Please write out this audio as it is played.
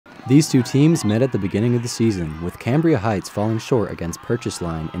These two teams met at the beginning of the season, with Cambria Heights falling short against Purchase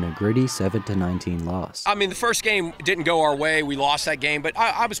Line in a gritty 7-19 loss. I mean, the first game didn't go our way. We lost that game, but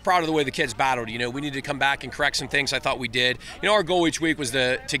I was proud of the way the kids battled. You know, we needed to come back and correct some things. I thought we did. You know, our goal each week was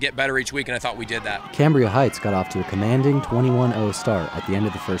to get better each week, and I thought we did that. Cambria Heights got off to a commanding 21-0 start at the end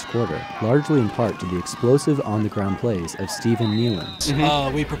of the first quarter, largely in part to the explosive on-the-ground plays of Stephen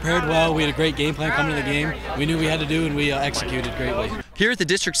Nealon. We prepared well. We had a great game plan coming to the game. We knew we had to do, and we executed greatly. Here at the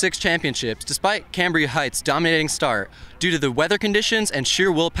District 6 Championships, despite Cambria Heights' dominating start, due to the weather conditions and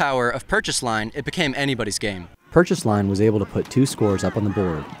sheer willpower of Purchase Line, it became anybody's game. Purchase Line was able to put two scores up on the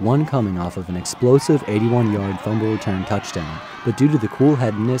board, one coming off of an explosive 81-yard fumble return touchdown, but due to the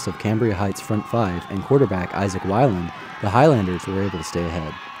cool-headedness of Cambria Heights' front five and quarterback Isaac Weiland, the Highlanders were able to stay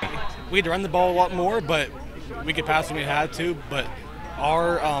ahead. We had to run the ball a lot more, but we could pass when we had to, but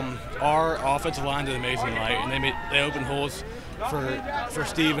our offensive line did amazing tonight, and they opened holes for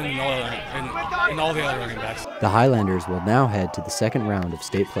Steven and all the other running backs. The Highlanders will now head to the second round of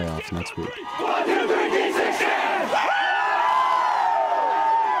state playoffs next week.